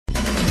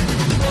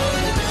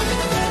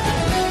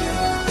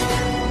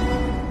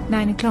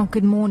9 o'clock,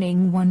 good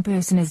morning. One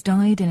person has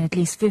died and at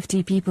least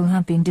 50 people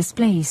have been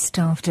displaced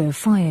after a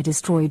fire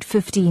destroyed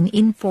 15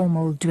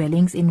 informal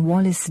dwellings in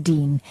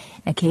Wallacedene.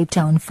 A Cape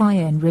Town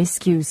fire and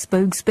rescue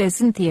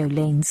spokesperson Theo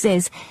Lane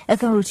says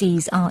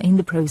authorities are in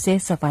the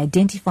process of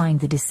identifying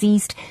the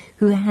deceased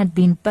who had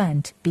been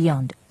burnt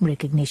beyond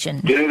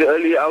recognition. During the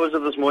early hours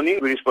of this morning,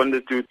 we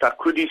responded to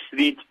Takudi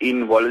Street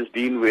in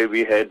Wallacedene, where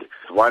we had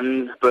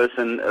one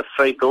person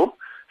fatal,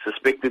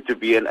 suspected to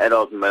be an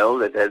adult male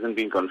that hasn't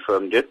been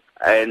confirmed yet.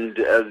 And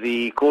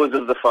the cause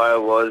of the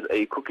fire was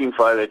a cooking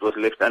fire that was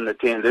left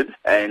unattended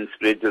and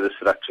spread to the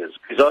structures.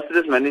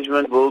 Disaster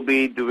management will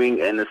be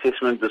doing an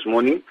assessment this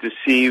morning to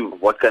see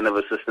what kind of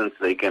assistance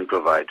they can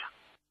provide.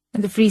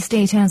 The Free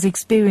State has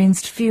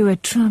experienced fewer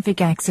traffic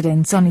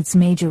accidents on its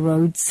major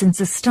roads since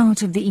the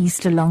start of the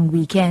Easter long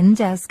weekend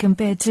as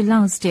compared to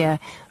last year.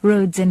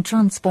 Roads and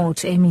Transport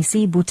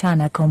MEC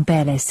Butana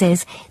Kompele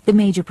says the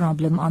major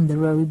problem on the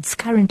roads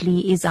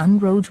currently is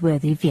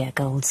unroadworthy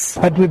vehicles.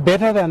 But we're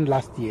better than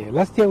last year.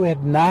 Last year we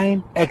had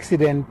 9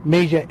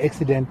 major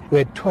accidents,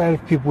 where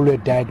 12 people were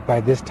died by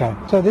this time.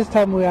 So this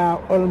time we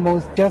are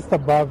almost just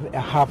above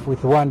a half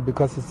with 1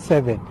 because it's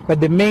 7.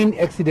 But the main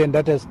accident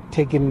that has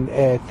taken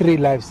 3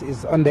 lives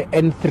is on the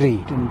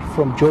N3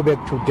 from Joburg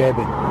to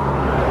Durban.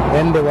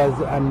 Then there was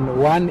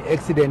one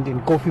accident in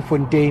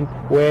Koffiefontein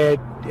where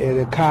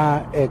the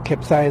car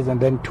capsized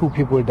and then 2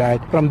 people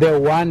died. From there,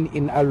 1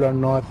 in Alwa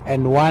North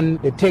and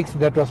the taxi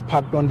that was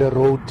parked on the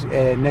road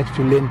next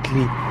to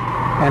Lentley,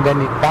 and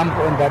then it bumped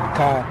on that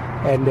car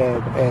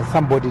and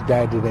somebody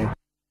died there.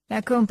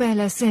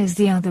 Kompela says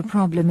the other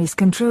problem is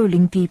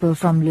controlling people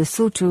from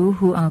Lesotho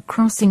who are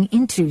crossing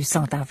into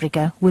South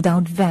Africa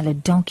without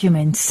valid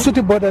documents.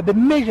 Lesotho border, the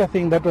major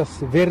thing that was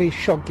very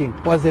shocking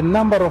was the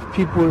number of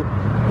people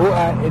who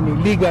are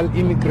illegal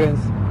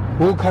immigrants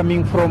who are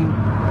coming from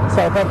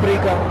South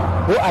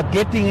Africa, who are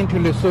getting into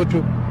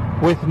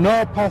Lesotho with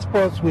no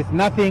passports, with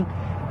nothing.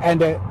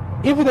 And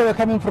if they were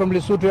coming from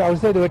Lesotho, I would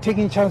say they were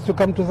taking chance to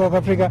come to South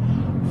Africa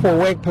for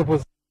work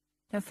purposes.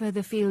 Further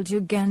afield,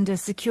 Uganda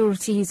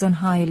security is on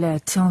high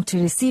alert after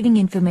receiving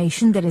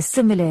information that a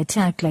similar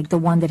attack like the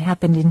one that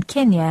happened in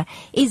Kenya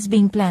is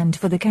being planned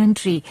for the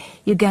country.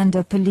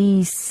 Uganda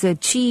Police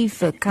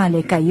Chief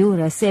Kale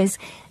Kayura says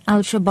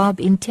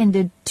Al-Shabaab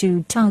intended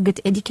to target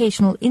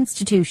educational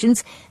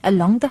institutions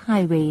along the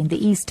highway in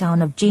the east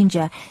town of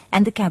Jinja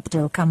and the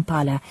capital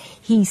Kampala.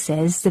 He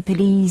says the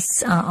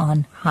police are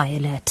on high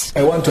alert.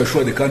 I want to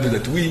assure the country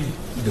that we,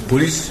 the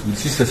police, with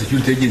sister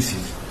security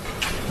agencies,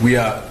 we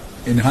are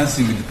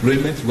enhancing the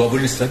deployment. We have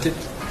already started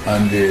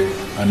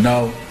and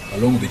now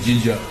along the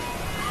Jinja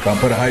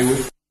Kampala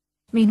highway.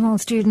 Meanwhile,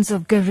 students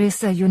of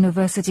Garissa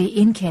University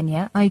in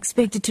Kenya are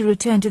expected to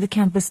return to the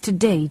campus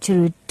today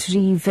to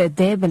retrieve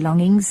their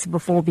belongings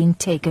before being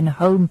taken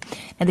home.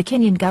 And the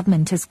Kenyan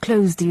government has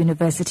closed the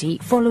university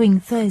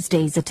following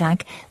Thursday's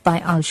attack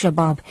by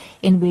Al-Shabaab,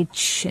 in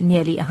which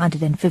nearly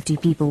 150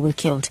 people were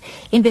killed.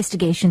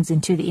 Investigations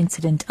into the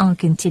incident are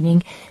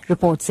continuing.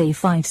 Reports say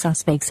 5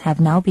 suspects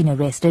have now been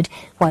arrested,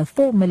 while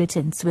 4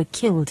 militants were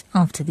killed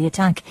after the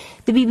attack.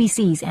 The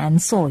BBC's Anne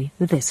Soy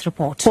with this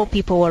report. 4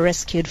 people were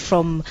rescued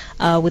from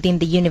within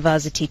the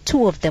university.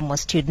 2 of them were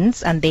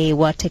students and they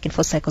were taken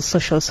for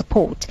psychosocial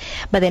support.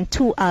 But then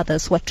 2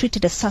 others were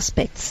treated as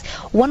suspects.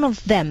 One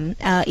of them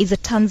is a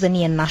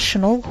Tanzanian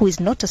national who is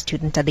not a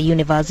student at the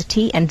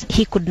university, and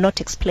he could not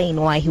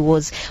explain why he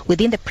was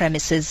within the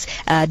premises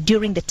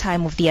during the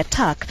time of the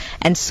attack.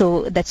 And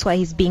so that's why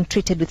he's being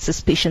treated with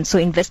suspicion. So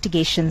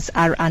investigations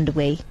are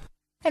underway.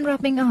 And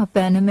wrapping up,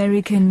 an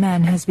American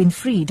man has been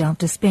freed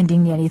after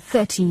spending nearly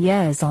 30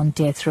 years on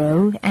death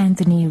row.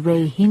 Anthony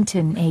Ray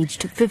Hinton,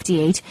 aged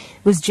 58,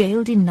 was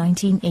jailed in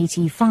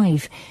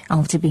 1985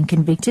 after being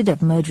convicted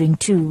of murdering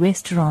 2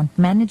 restaurant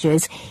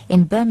managers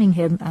in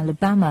Birmingham,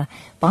 Alabama,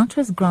 but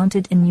was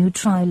granted a new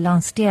trial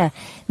last year.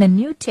 The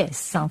new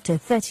tests after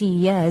 30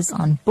 years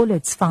on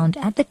bullets found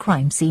at the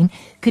crime scene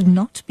could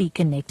not be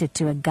connected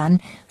to a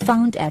gun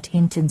found at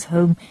Hinton's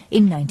home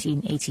in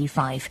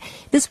 1985.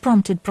 This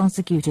prompted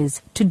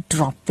prosecutors to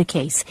drop the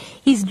case.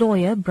 His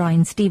lawyer,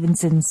 Brian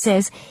Stevenson,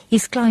 says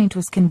his client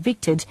was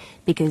convicted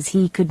because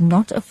he could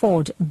not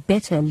afford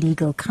better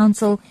legal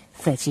counsel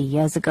 30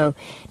 years ago.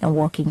 Now,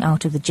 walking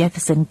out of the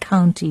Jefferson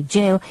County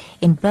Jail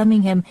in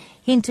Birmingham,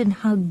 Hinton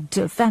hugged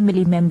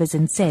family members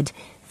and said,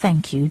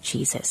 "Thank you,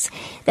 Jesus."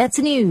 That's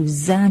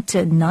news at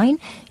 9.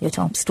 Your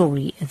top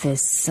story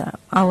this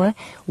hour.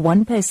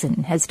 1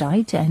 person has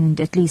died and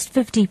at least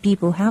 50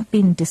 people have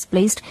been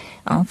displaced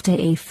after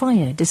a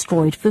fire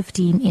destroyed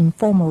 15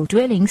 informal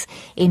dwellings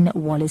in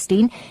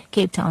Wallacedene.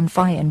 Cape Town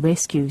Fire and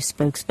Rescue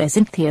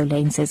spokesperson Theo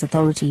Lane says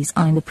authorities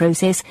are in the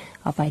process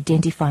of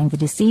identifying the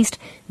deceased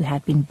who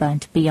had been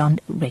burnt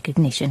beyond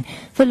recognition.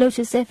 For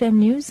Lotus FM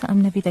News,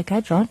 I'm NAVITHA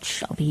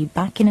GAJRAJ. I'll be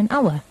back in an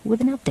hour with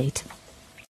an update.